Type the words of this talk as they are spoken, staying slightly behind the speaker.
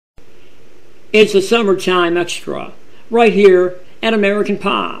It's a summertime extra, right here at American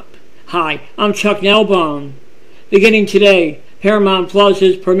Pop. Hi, I'm Chuck Nelbone. Beginning today, Paramount Plus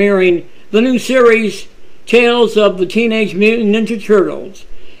is premiering the new series, Tales of the Teenage Mutant Ninja Turtles.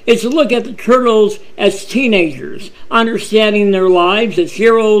 It's a look at the Turtles as teenagers, understanding their lives as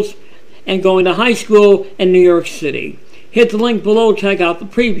heroes, and going to high school in New York City. Hit the link below to check out the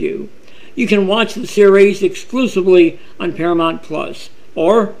preview. You can watch the series exclusively on Paramount Plus,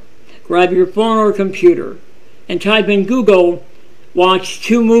 or grab your phone or computer and type in Google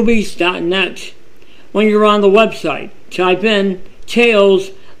watch2movies.net. When you're on the website, type in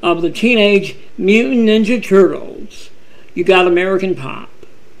Tales of the Teenage Mutant Ninja Turtles. You got American Pop.